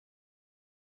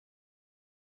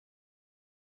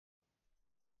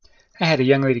I had a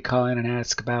young lady call in and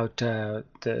ask about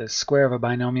the square of a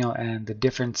binomial and the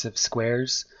difference of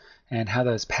squares and how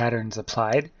those patterns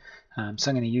applied. So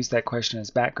I'm going to use that question as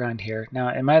background here. Now,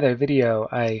 in my other video,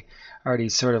 I already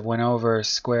sort of went over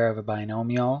square of a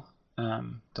binomial,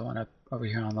 the one up over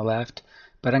here on the left,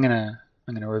 but I'm going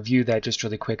to review that just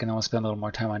really quick, and then we'll spend a little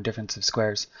more time on difference of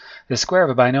squares. The square of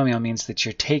a binomial means that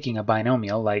you're taking a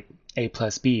binomial, like a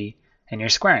plus b, and you're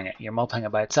squaring it. You're multiplying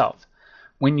it by itself.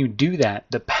 When you do that,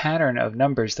 the pattern of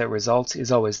numbers that results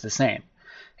is always the same.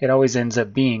 It always ends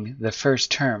up being the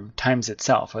first term times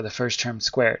itself, or the first term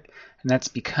squared. And that's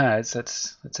because,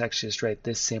 let's actually just write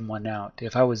this same one out.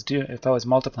 If I was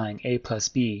multiplying a plus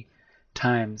b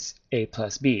times a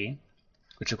plus b,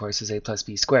 which of course is a plus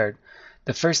b squared,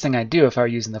 the first thing I'd do if I were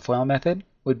using the FOIL method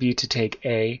would be to take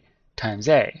a times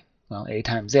a. Well, a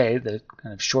times a, the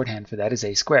kind of shorthand for that, is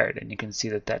a squared, and you can see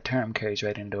that that term carries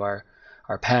right into our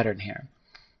pattern here.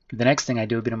 The next thing I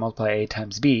do would be to multiply a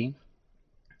times b,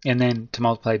 and then to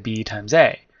multiply b times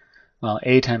a. Well,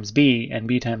 a times b and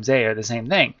b times a are the same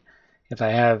thing. If I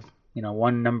have,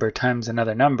 one number times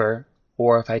another number,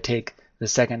 or if I take the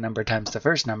second number times the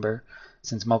first number,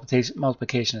 since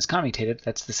multiplication is commutative,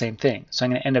 that's the same thing. So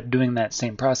I'm going to end up doing that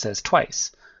same process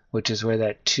twice, which is where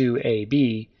that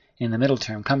 2ab in the middle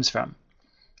term comes from.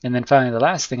 And then finally, the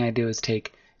last thing I do is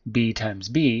take b times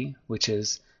b, which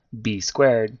is b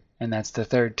squared, and that's the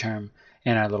third term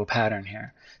in our little pattern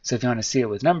here. So if you want to see it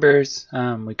with numbers,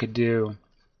 we could do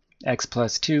x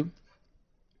plus 2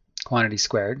 quantity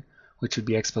squared, which would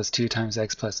be x plus 2 times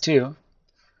x plus 2.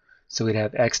 So we'd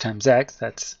have x times x,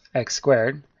 that's x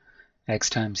squared.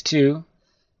 X times 2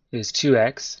 is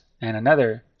 2x, and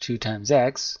another 2 times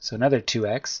x, so another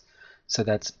 2x. So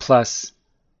that's plus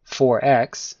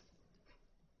 4x.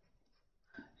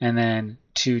 And then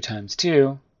 2 times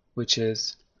 2, which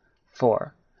is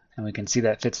 4. And we can see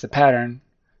that fits the pattern.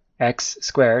 X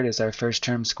squared is our first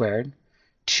term squared.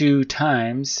 2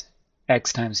 times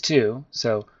x times 2.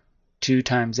 So 2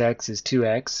 times x is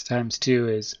 2x, times 2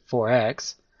 is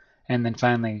 4x. And then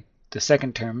finally, the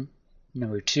second term,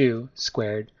 number 2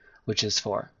 squared, which is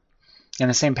 4. And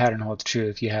the same pattern holds true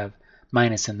if you have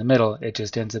minus in the middle. It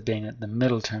just ends up being, the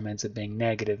middle term ends up being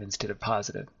negative instead of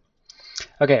positive.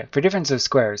 Okay, for difference of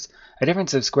squares, a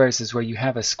difference of squares is where you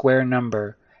have a square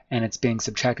number and it's being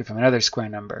subtracted from another square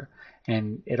number,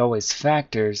 and it always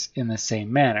factors in the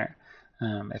same manner.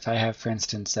 If I have, for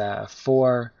instance,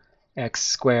 4x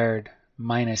squared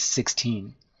minus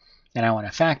 16, and I want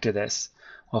to factor this,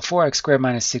 well, 4x squared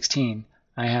minus 16,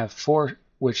 I have 4,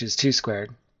 which is 2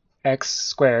 squared, x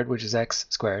squared, which is x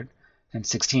squared, and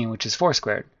 16, which is 4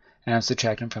 squared, and I'm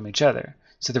subtracting from each other.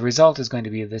 So the result is going to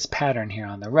be this pattern here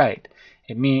on the right.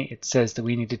 It says that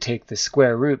we need to take the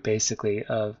square root, basically,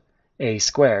 of a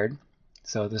squared.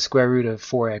 So the square root of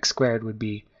 4x squared would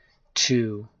be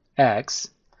 2x,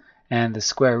 and the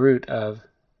square root of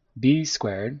b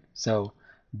squared, so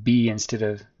b instead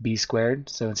of b squared,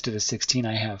 so instead of 16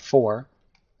 I have 4,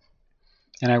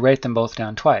 and I write them both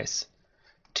down twice,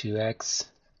 2x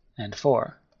and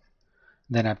 4.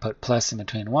 Then I put plus in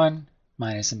between one,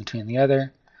 minus in between the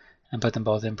other, and put them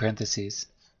both in parentheses.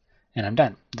 And I'm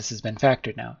done. This has been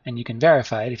factored now. And you can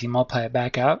verify it. If you multiply it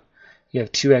back out, you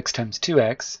have 2x times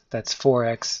 2x, that's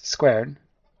 4x squared.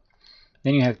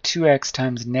 Then you have 2x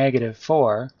times negative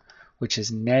 4, which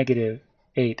is negative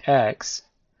 8x.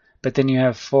 But then you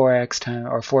have 4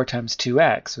 times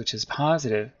 2x, which is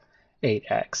positive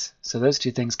 8x. So those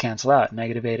two things cancel out.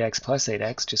 Negative 8x plus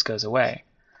 8x just goes away.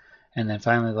 And then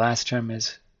finally the last term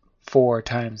is 4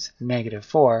 times negative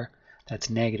 4. That's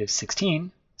negative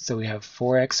 16. So we have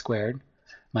 4x squared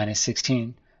minus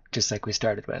 16, just like we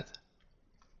started with.